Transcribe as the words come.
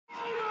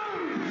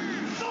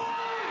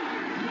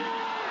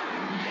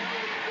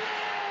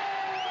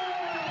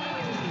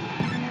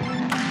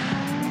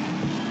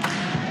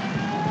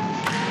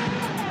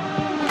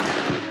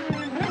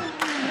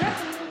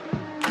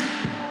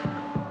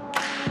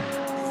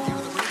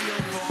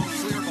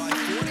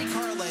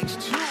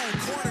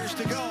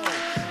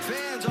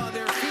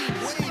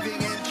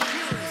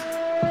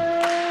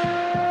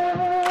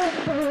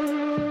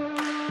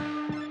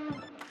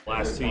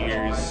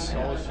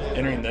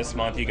entering this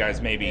month, you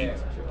guys maybe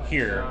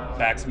here,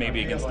 backs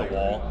maybe against the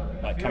wall,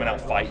 like coming out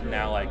fighting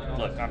now, like,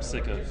 look, I'm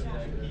sick of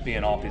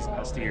being off these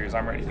last 2 years.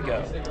 I'm ready to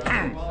go.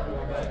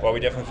 Well, we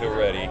definitely feel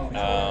ready.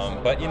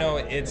 But,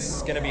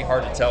 it's going to be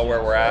hard to tell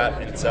where we're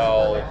at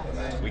until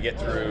we get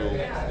through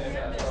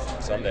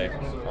Sunday.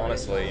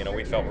 Honestly,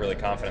 we felt really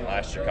confident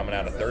last year coming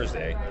out of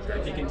Thursday,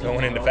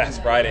 going into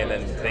Fast Friday, and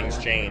then things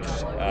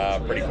changed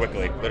pretty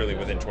quickly, literally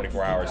within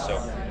 24 hours.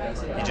 So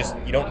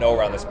you don't know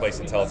around this place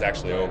until it's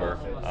actually over.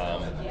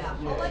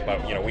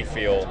 But we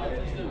feel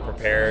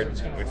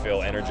prepared, we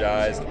feel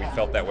energized. We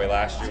felt that way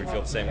last year. We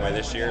feel the same way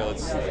this year.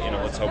 Let's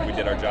hope we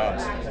did our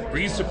jobs. Were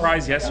you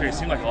surprised yesterday? It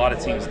seemed like a lot of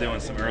teams doing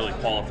some early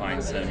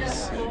qualifying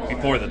sims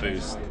before the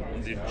boost.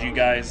 Did you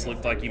guys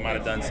look like you might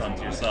have done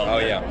something to yourself? Oh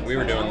yeah, we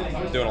were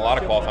doing a lot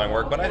of qualifying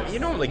work, but you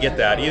normally get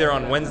that either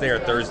on Wednesday or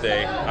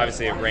Thursday.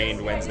 Obviously, it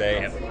rained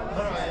Wednesday,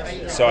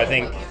 so I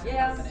think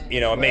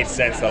it made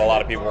sense that a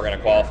lot of people were going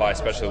to qualify,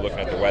 especially looking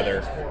at the weather.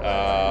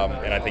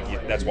 And I think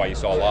that's why you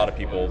saw a lot of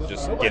people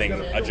just getting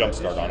a jump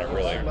start on it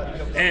really.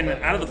 And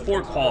out of the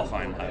 4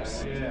 qualifying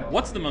laps,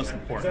 what's the most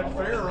important?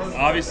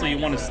 Obviously, you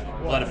want to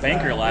let a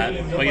banker lap,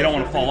 but you don't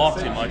want to fall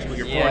off too much.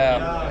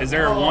 But is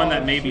there one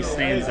that maybe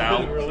stands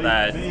out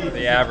that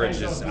the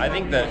average is? I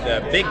think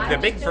the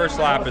big first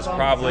lap is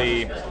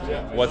probably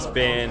what's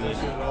been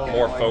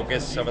more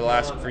focus over the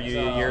last few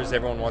years.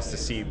 Everyone wants to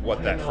see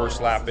what that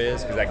first lap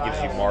is because that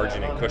gives you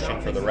margin and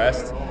cushion for the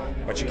rest.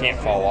 But you can't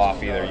fall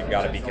off either. You've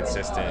got to be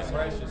consistent.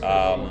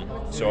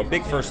 So a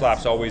big first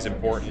lap's always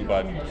important,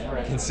 but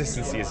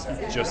consistency is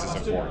just as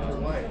important.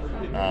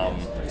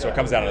 So it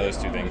comes down to those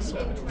two things.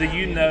 Do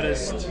you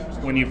notice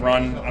when you've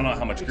run, I don't know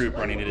how much group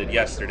running you did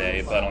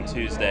yesterday, but on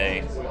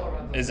Tuesday,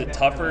 is it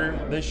tougher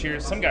this year?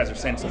 Some guys are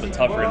saying it's a little bit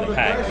tougher in the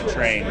pack to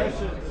train.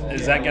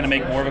 Is that going to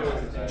make more of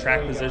a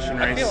track position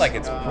race? I feel like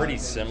it's pretty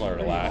similar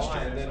to last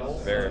year.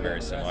 Very,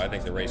 very similar. I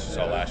think the race you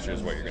saw last year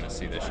is what you're going to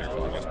see this year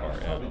for the most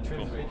part. Yeah.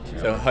 Cool.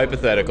 So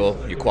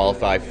hypothetical, you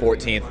qualify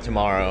 14th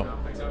tomorrow.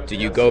 Do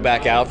you go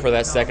back out for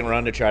that second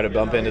run to try to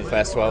bump into the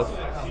Fast 12?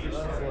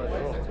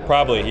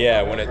 Probably,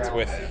 yeah. When it's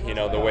with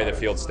the way the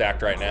field's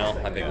stacked right now,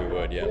 I think we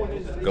would, yeah.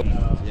 Go.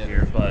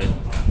 Here, but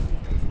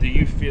do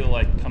you feel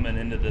like coming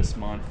into this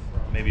month,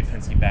 maybe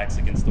Penske backs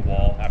against the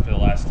wall after the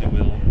last 2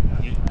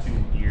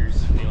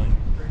 years feeling?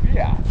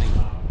 Yeah, I think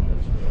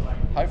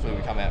hopefully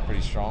we come out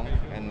pretty strong,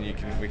 and we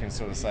can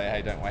sort of say,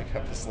 hey, don't wake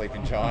up the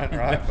sleeping giant,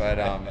 right? But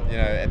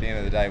at the end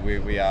of the day,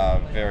 we are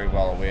very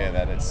well aware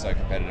that it's so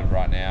competitive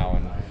right now,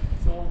 and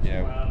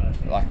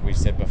like we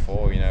said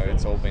before,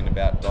 it's all been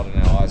about dotting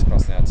our I's,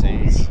 crossing our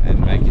T's, and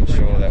making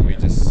sure that we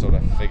just sort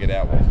of figured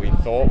out what we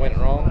thought went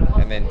wrong,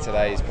 and then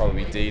today is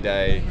probably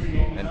D-Day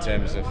in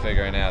terms of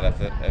figuring out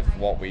if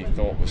what we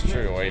thought was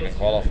true or even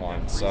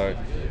qualifying. So,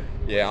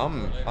 yeah,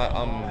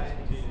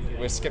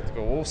 we're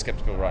skeptical. We're all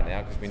skeptical right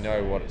now because we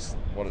know what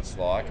it's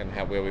like and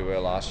where we were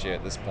last year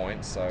at this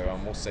point. So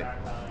we'll see.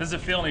 Does it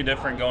feel any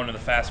different going to the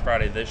Fast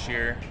Friday this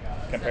year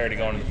compared to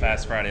going to the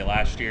Fast Friday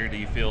last year? Do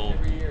you feel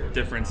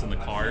difference in the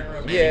car?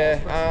 Maybe?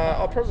 Yeah,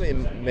 I'll probably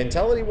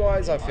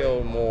mentality-wise, I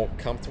feel more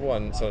comfortable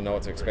and sort of know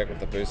what to expect with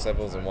the boost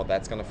levels and what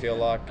that's going to feel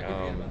like.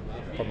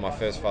 Probably my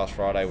first Fast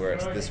Friday where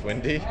it's this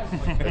windy,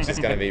 which is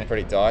going to be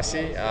pretty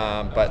dicey.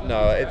 But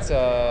no, it's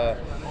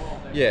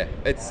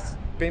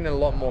been a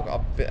lot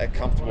more a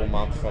comfortable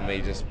month for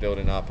me, just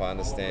building up. I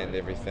understand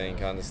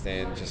everything. I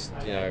understand just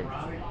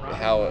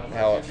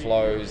how it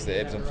flows, the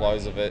ebbs and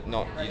flows of it. You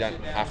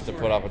don't have to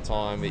put up a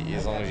time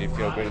as long as you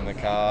feel good in the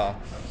car.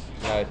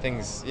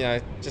 Things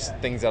just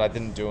things that I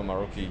didn't do in my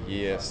rookie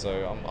year.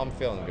 So I'm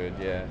feeling good.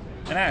 Yeah.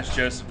 And I asked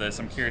Joseph this.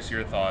 I'm curious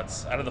your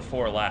thoughts. Out of the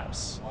 4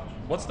 laps,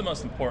 what's the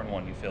most important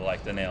one you feel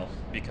like to nail?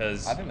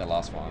 Because I think the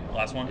last one.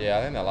 Last one? Yeah,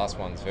 I think the last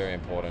one's very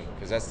important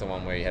because that's the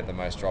one where you had the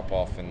most drop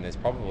off, and there's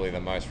probably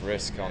the most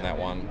risk on that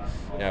one.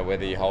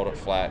 Whether you hold it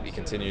flat, you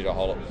continue to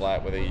hold it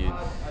flat, whether you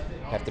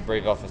have to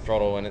breathe off the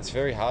throttle, and it's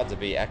very hard to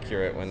be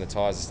accurate when the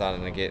tyres are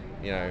starting to get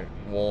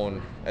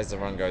worn as the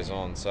run goes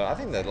on. So I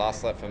think the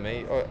last lap for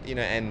me,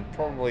 and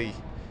probably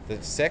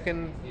the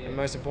second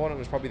most important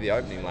was probably the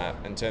opening lap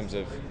in terms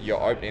of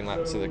your opening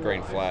lap to the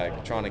green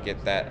flag, trying to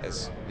get that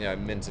as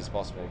mint as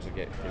possible to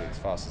get as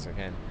fast as I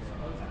can.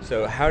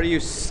 So how do you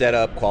set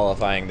up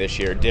qualifying this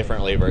year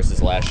differently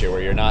versus last year,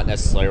 where you're not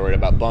necessarily worried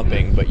about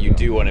bumping, but you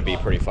do want to be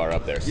pretty far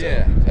up there? So.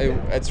 Yeah,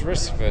 it's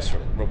risk versus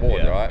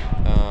reward, right?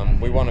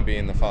 We want to be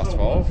in the Fast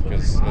 12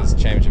 because there's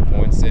championship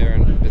points there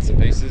and bits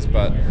and pieces,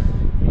 but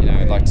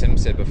like Tim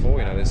said before,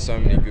 there's so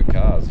many good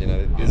cars.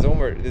 There's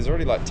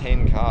already like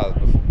 10 cars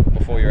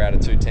before you're out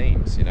of 2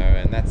 teams,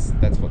 and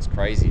that's what's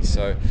crazy.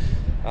 So,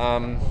 I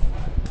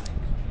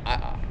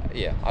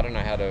don't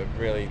know how to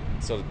really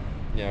sort of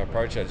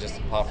approach it. Just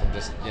apart from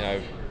just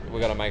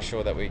we've got to make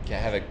sure that we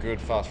have a good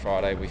Fast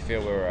Friday. We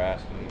feel where we're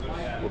at,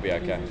 and we'll be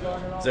okay.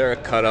 Is there a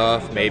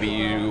cutoff? Maybe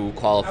you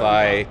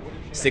qualify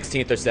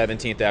 16th or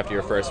 17th after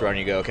your first run.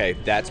 You go, okay,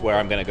 that's where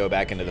I'm going to go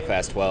back into the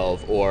Fast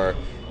 12, or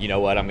you know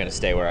what, I'm going to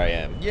stay where I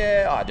am.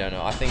 Yeah, I don't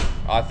know. I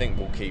think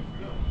we'll keep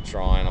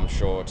trying, I'm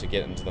sure, to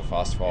get into the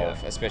fast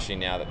 12, especially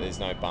now that there's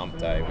no bump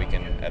day. We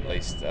can at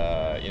least,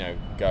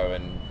 go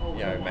and,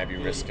 maybe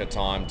risk a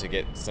time to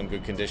get some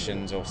good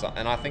conditions or something.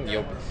 And I think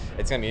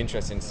it's going to be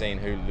interesting seeing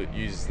who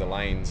uses the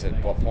lanes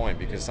at what point,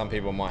 because some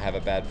people might have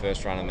a bad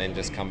first run and then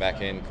just come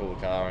back in, cool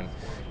the car,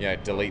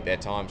 and delete their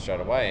time straight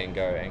away and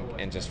go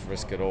and just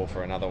risk it all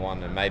for another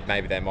one. And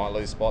maybe they might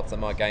lose spots, they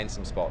might gain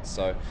some spots.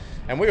 So,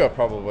 and we were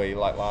probably,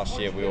 like last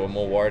year, we were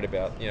more worried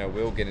about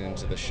Will getting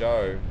into the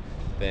show.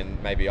 Then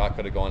maybe I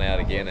could have gone out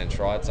again and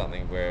tried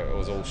something where it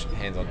was all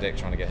hands on deck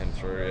trying to get him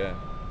through. Yeah.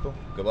 Cool.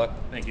 Good luck.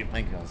 Thank you.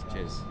 Thank you, guys.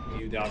 Cheers.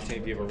 The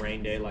opportunity, if you have a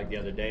rain day like the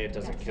other day, it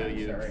doesn't kill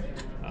you.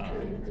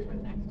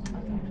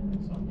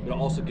 It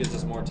also gives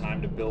us more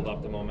time to build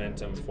up the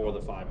momentum for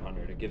the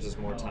 500. It gives us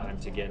more time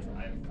to get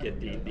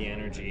the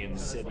energy in the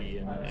city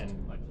and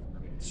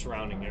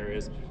surrounding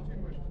areas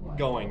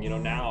going.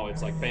 Now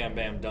it's like bam,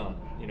 bam, done.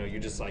 You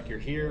just like, you're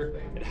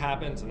here, it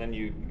happens, and then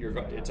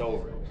it's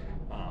over,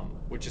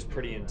 which is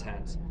pretty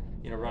intense.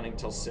 Running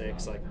till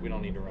 6, like, we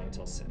don't need to run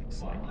till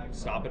 6. Like,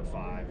 stop at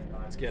 5.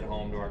 Let's get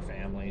home to our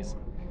families.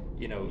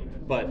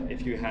 But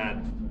if you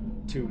had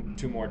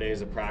two more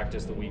days of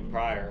practice the week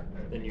prior,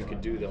 then you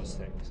could do those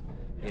things.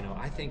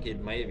 I think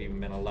it may have even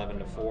been 11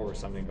 to 4 or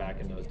something back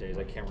in those days.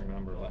 I can't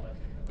remember, but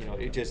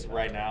it just,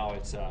 right now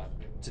it's a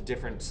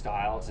different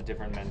style, it's a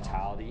different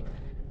mentality,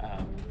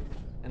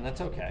 and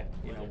that's okay.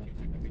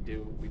 We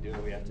do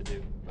what we have to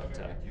do. But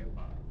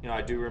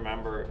I do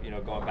remember,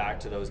 going back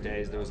to those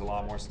days, there was a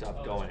lot more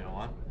stuff going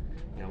on.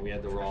 We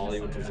had the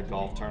Raleigh, which was a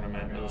golf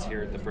tournament that was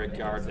here at the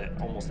Brickyard that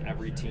almost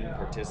every team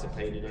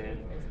participated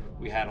in.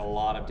 We had a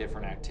lot of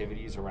different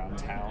activities around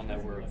town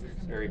that were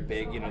very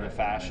big, the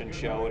fashion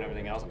show and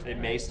everything else. It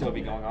may still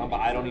be going on,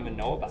 but I don't even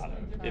know about it,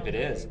 if it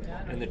is.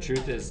 And the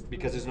truth is,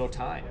 because there's no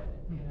time.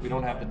 We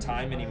don't have the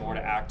time anymore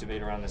to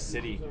activate around the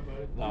city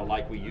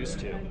like we used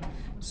to.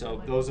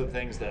 So those are the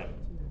things that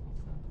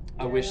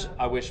I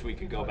wish we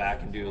could go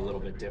back and do a little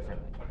bit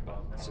differently,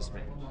 but it's just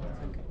me.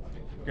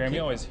 Graham,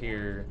 you always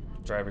hear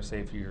driver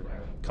safety, you're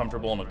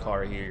comfortable in a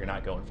car here, you're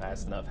not going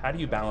fast enough. How do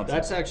you balance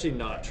That's it? actually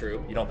not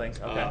true. You don't think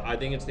so? Okay. I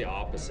think it's the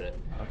opposite.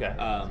 Okay.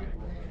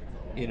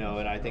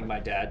 And I think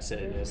my dad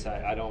said this.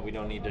 We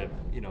don't need to,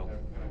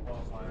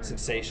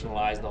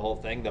 sensationalize the whole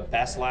thing. The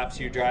best laps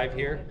you drive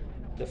here,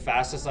 the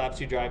fastest laps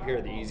you drive here,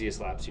 are the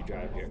easiest laps you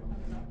drive here.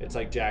 It's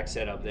like Jack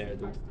said up there,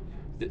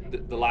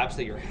 the laps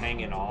that you're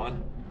hanging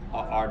on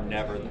are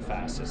never the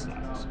fastest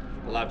laps.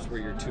 The laps where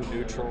you're too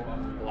neutral,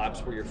 the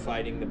laps where you're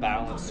fighting the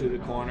balance through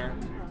the corner,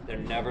 they're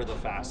never the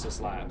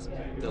fastest laps.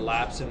 The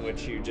laps in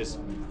which you just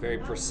very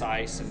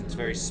precise and it's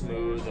very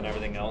smooth and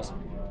everything else,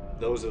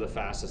 those are the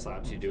fastest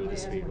laps you do with the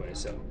Speedway.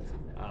 So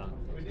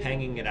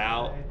hanging it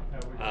out,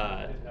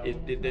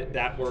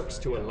 that works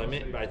to a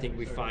limit, but I think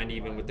we find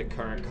even with the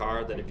current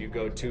car that if you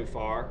go too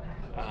far,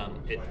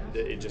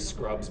 it just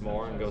scrubs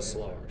more and goes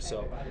slower.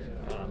 So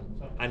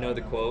I know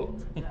the quote,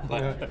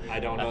 but I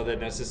don't know that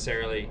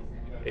necessarily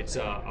it's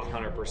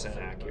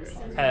 100%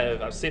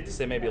 accurate. I'm safe to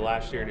say maybe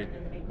last year,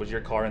 was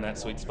your car in that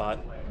sweet spot?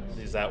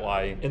 Is that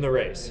why? In the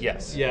race?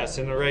 Yes. Yes,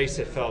 in the race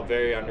it felt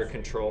very under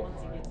control.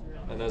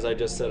 And as I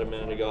just said a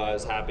minute ago, I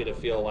was happy to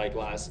feel like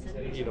last,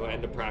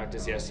 end of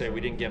practice yesterday,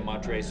 we didn't get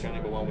much race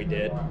training, but when we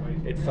did,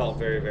 it felt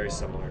very, very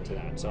similar to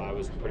that. So I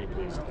was pretty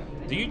pleased.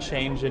 Do you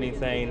change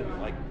anything?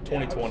 Like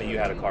 2020, you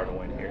had a car to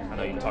win here. I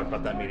know you talked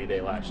about that media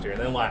day last year,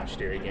 and then last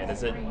year again.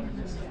 Is it?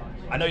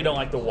 I know you don't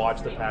like to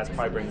watch the past.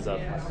 Probably brings up,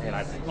 and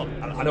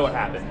I know what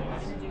happened.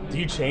 Do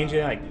you change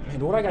it? Like,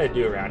 man, what do I got to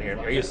do around here?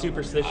 Are you a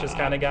superstitious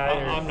kind of guy?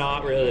 I'm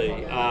not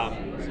really.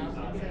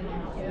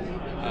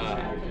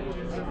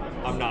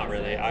 I'm not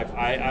really. I'm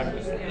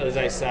as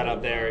I said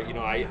up there,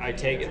 I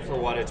take it for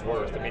what it's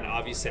worth. I mean,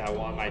 obviously, I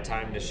want my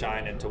time to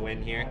shine and to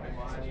win here.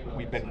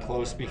 We've been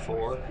close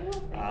before.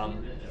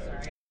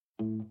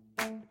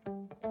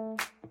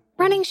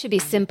 Running should be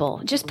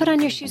simple. Just put on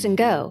your shoes and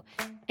go.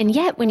 And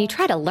yet, when you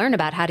try to learn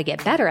about how to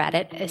get better at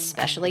it,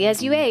 especially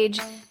as you age,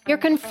 you're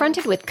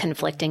confronted with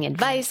conflicting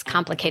advice,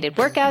 complicated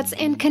workouts,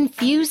 and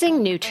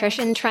confusing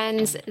nutrition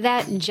trends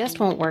that just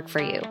won't work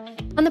for you.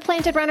 On The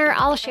Planted Runner,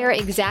 I'll share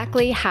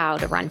exactly how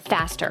to run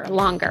faster,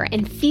 longer,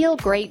 and feel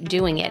great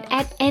doing it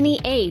at any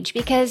age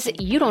because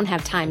you don't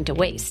have time to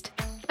waste.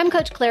 I'm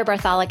Coach Claire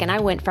Bartholic, and I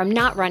went from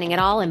not running at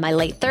all in my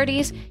late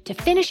 30s to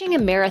finishing a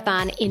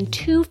marathon in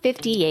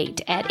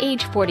 2:58 at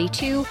age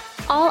 42,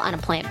 all on a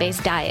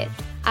plant-based diet.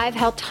 I've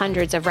helped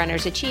hundreds of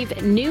runners achieve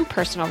new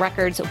personal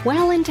records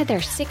well into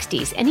their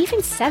 60s and even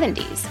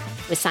 70s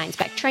with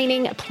science-backed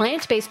training,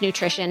 plant-based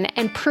nutrition,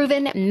 and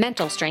proven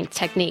mental strength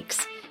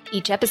techniques.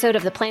 Each episode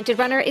of The Planted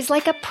Runner is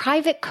like a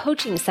private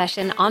coaching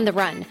session on the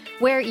run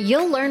where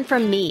you'll learn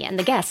from me and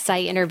the guests I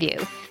interview.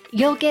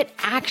 You'll get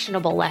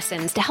actionable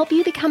lessons to help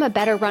you become a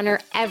better runner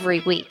every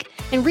week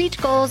and reach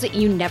goals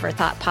you never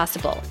thought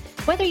possible.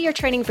 Whether you're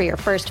training for your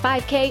first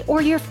 5K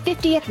or your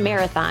 50th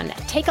marathon,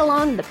 take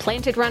along The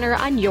Planted Runner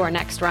on your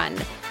next run.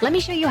 Let me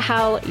show you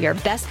how your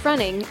best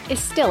running is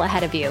still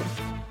ahead of you.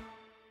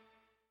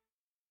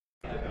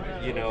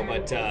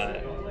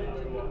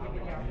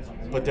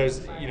 But there's,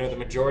 the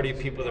majority of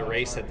people that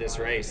race at this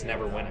race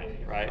never win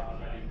it, right?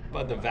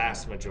 But the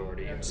vast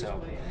majority. And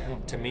so,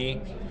 to me,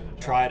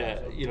 try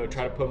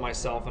to put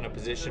myself in a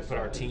position, put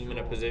our team in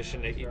a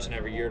position each and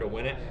every year to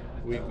win it.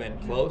 We've been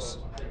close.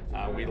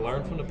 We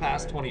learned from the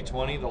past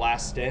 2020, the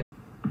last stint.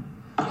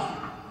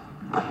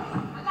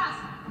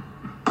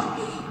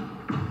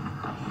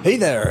 Hey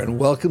there, and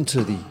welcome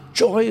to the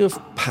Joy of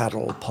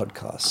Paddle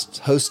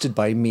podcast, hosted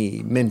by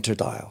me, Minter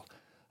Dial,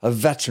 a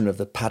veteran of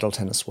the paddle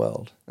tennis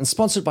world, and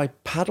sponsored by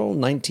Paddle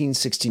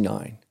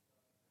 1969.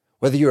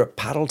 Whether you're a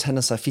paddle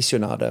tennis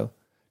aficionado,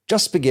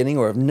 just beginning,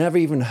 or have never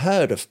even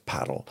heard of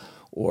paddle,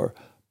 or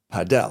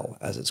padel,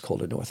 as it's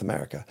called in North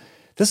America,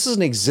 this is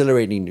an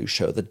exhilarating new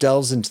show that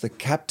delves into the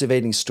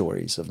captivating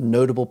stories of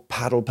notable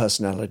paddle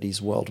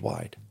personalities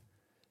worldwide.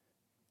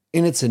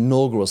 In its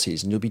inaugural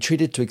season, you'll be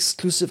treated to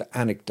exclusive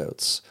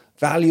anecdotes,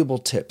 valuable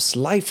tips,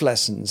 life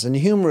lessons, and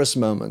humorous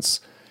moments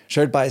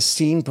shared by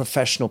esteemed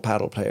professional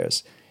paddle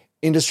players,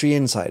 industry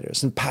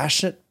insiders, and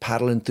passionate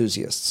paddle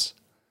enthusiasts.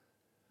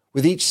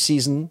 With each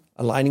season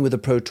aligning with the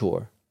Pro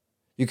Tour,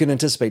 you can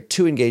anticipate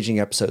 2 engaging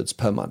episodes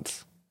per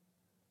month.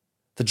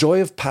 The Joy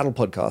of Paddle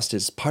podcast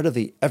is part of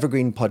the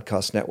Evergreen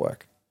Podcast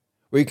Network,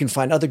 where you can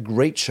find other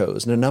great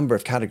shows in a number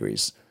of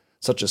categories,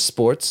 such as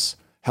sports,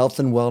 health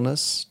and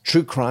wellness,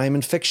 true crime,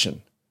 and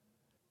fiction.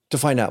 To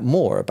find out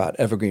more about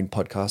Evergreen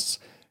Podcasts,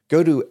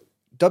 go to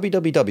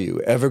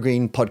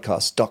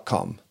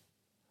www.evergreenpodcast.com.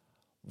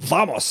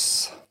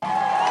 Vamos!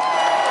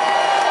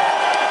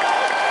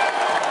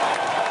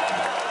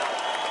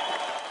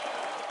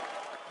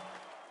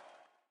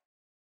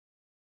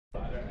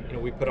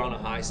 We put on a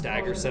high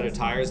stagger set of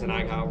tires and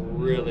I got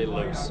really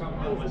loose.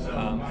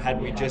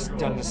 Had we just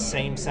done the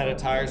same set of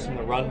tires from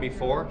the run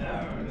before,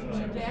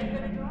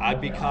 I'd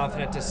be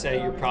confident to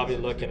say you're probably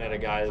looking at a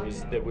guy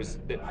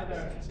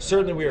that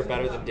certainly we were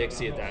better than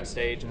Dixie at that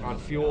stage on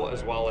fuel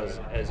as well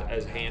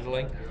as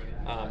handling,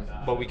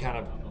 but we kind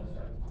of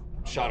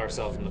shot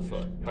ourselves in the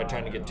foot by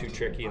trying to get too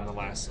tricky in the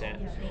last stint.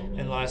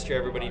 And last year,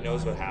 everybody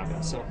knows what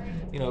happened. So,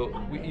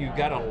 you've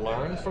got to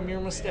learn from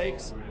your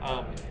mistakes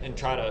and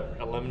try to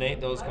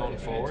eliminate those going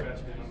forward.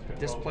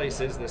 But this place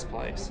is this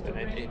place, and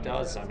it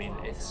does. I mean,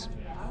 it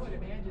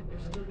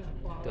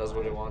does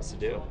what it wants to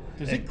do.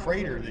 Does it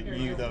crater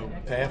you though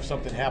to have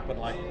something happen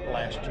like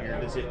last year?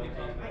 Does it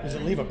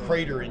leave a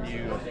crater in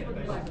you?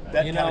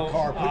 That kind of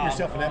car, put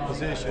yourself in that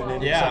position.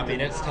 And yeah, I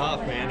mean it's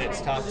tough, man.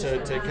 It's tough to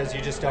because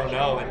you just don't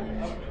know.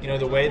 And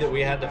the way that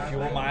we had the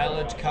fuel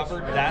mileage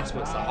covered, that's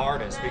what's the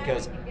hardest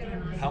because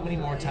how many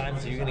more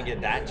times are you going to get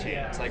that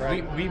chance? Like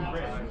right.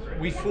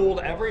 we fooled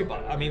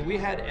everybody. I mean, we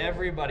had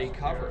everybody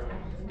covered,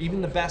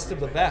 even the best of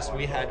the best.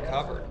 We had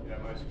covered.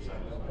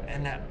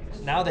 And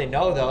now they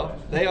know though.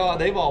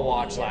 They've all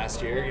watched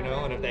last year,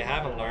 and if they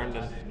haven't learned,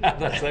 then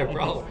that's their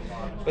problem.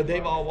 But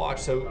they've all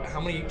watched. So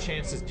how many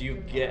chances do you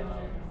get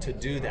to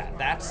do that?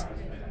 That's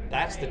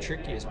the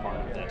trickiest part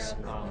of this.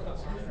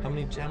 How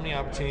many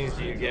opportunities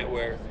do you get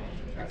where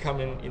you're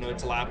coming,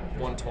 it's lap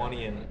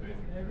 120 and,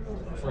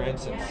 for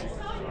instance,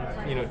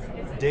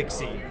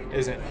 Dixie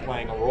isn't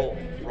playing a role,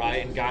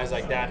 right? And guys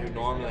like that who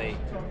normally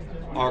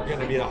are going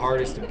to be the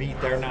hardest to beat,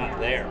 they're not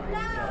there.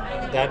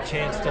 That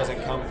chance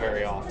doesn't come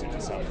very often,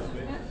 so.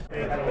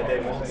 But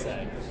they won't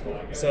say.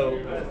 So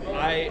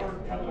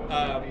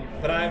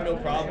but I have no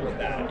problem with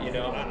that.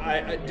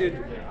 I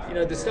dude,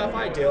 the stuff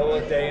I deal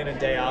with day in and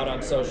day out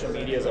on social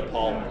media is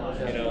appalling.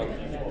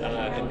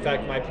 In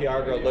fact, my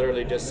PR girl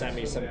literally just sent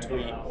me some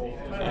tweet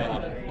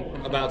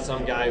about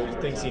some guy who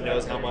thinks he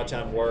knows how much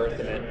I'm worth,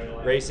 and that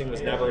racing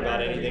was never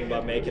about anything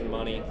but making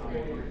money.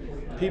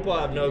 People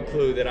have no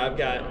clue that I've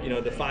got,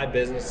 the 5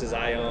 businesses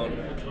I own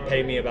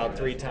pay me about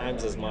 3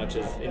 times as much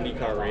as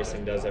IndyCar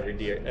racing does every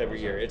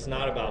year. It's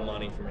not about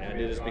money for me. I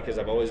do this because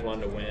I've always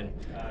wanted to win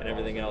and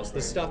everything else.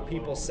 The stuff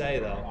people say,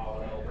 though,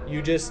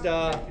 you just,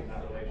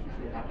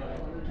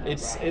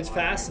 it's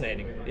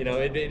fascinating.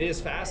 It is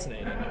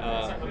fascinating.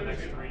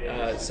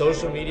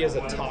 Social media is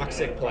a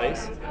toxic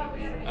place.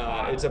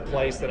 It's a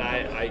place that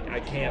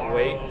I can't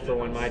wait for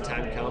when my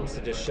time comes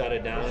to just shut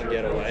it down and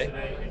get away.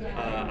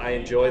 I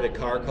enjoy the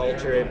car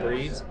culture it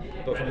breeds,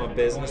 but from a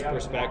business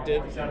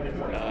perspective,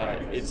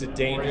 it's a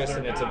dangerous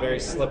and it's a very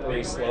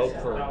slippery slope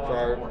for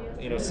our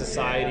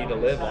society to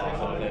live off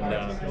of. And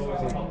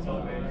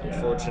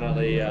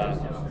unfortunately,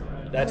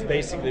 that's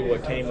basically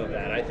what came of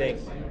that. I think.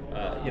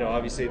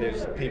 Obviously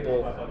there's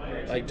people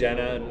like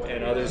Jenna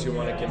and others who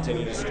want to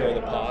continue to stir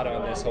the pot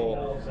on this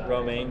whole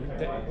Romain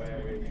thing.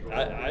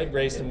 I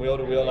raced him wheel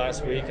to wheel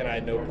last week and I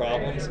had no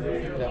problems.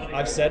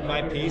 I've said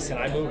my piece and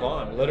I move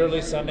on.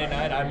 Literally Sunday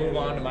night, I move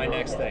on to my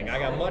next thing. I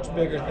got much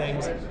bigger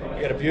things.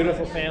 I got a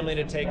beautiful family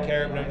to take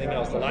care of and everything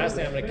else. The last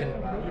thing I'm going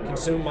to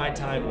consume my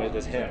time with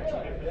is him.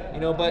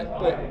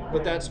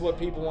 But that's what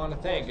people want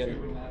to think.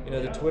 And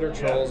the Twitter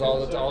trolls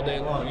all day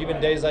long.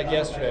 Even days like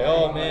yesterday.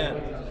 Oh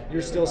man,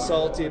 you're still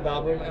salty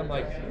about him. I'm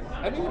like,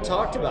 I haven't even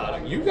talked about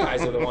him. You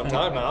guys are the one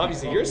talking about.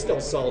 Obviously, you're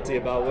still salty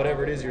about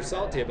whatever it is you're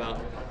salty about.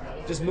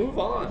 just move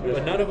on.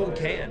 But none of them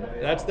can.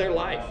 That's their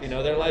life. You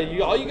know,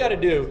 all you got to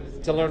do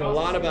to learn a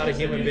lot about a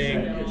human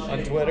being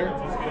on Twitter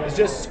is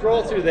just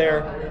scroll through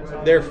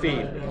their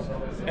feed.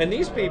 And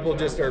these people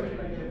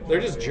they're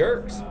just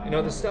jerks. You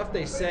know, the stuff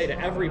they say to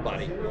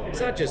everybody. It's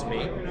not just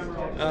me.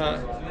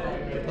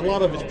 A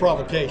lot of it's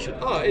provocation.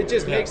 Oh, it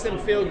just makes them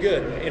feel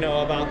good, you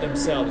know, about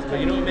themselves. But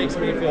you know what makes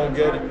me feel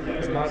good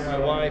is my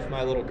wife,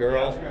 my little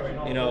girl,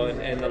 you know,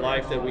 and the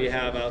life that we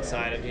have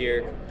outside of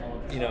here.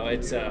 You know,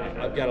 it's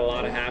I've got a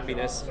lot of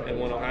happiness, and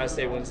when Ohio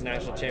State wins the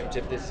national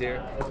championship this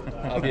year,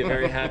 I'll be a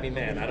very happy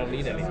man. I don't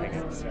need anything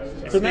else.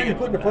 So now you're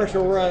putting the pressure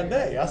on Ryan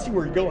Day. I see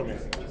where you're going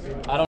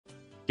there.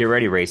 Get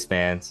ready, race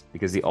fans,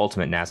 because the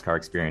ultimate NASCAR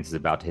experience is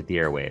about to hit the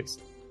airwaves.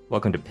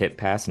 Welcome to Pit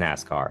Pass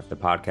NASCAR, the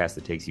podcast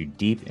that takes you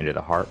deep into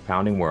the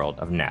heart-pounding world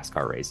of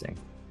NASCAR racing.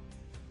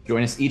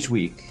 Join us each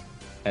week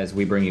as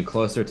we bring you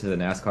closer to the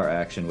NASCAR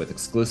action with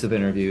exclusive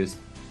interviews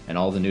and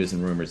all the news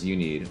and rumors you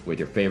need with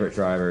your favorite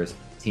drivers,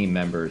 team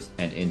members,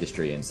 and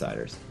industry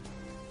insiders.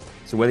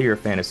 So whether you're a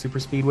fan of super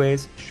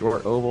speedways,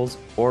 short ovals,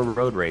 or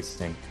road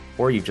racing,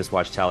 or you've just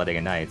watched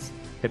Talladega Nights,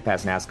 Pit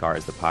Pass NASCAR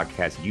is the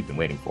podcast you've been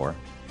waiting for.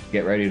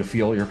 Get ready to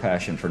fuel your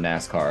passion for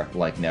NASCAR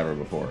like never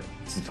before.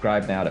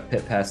 Subscribe now to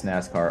Pit Pass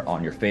NASCAR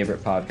on your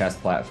favorite podcast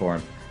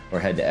platform or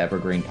head to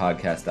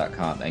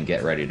evergreenpodcast.com and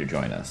get ready to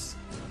join us.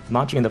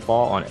 Launching in the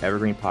fall on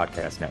Evergreen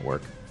Podcast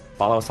Network.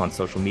 Follow us on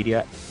social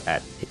media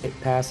at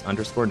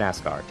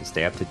pitpass_NASCAR to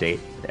stay up to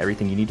date with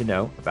everything you need to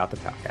know about the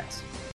podcast.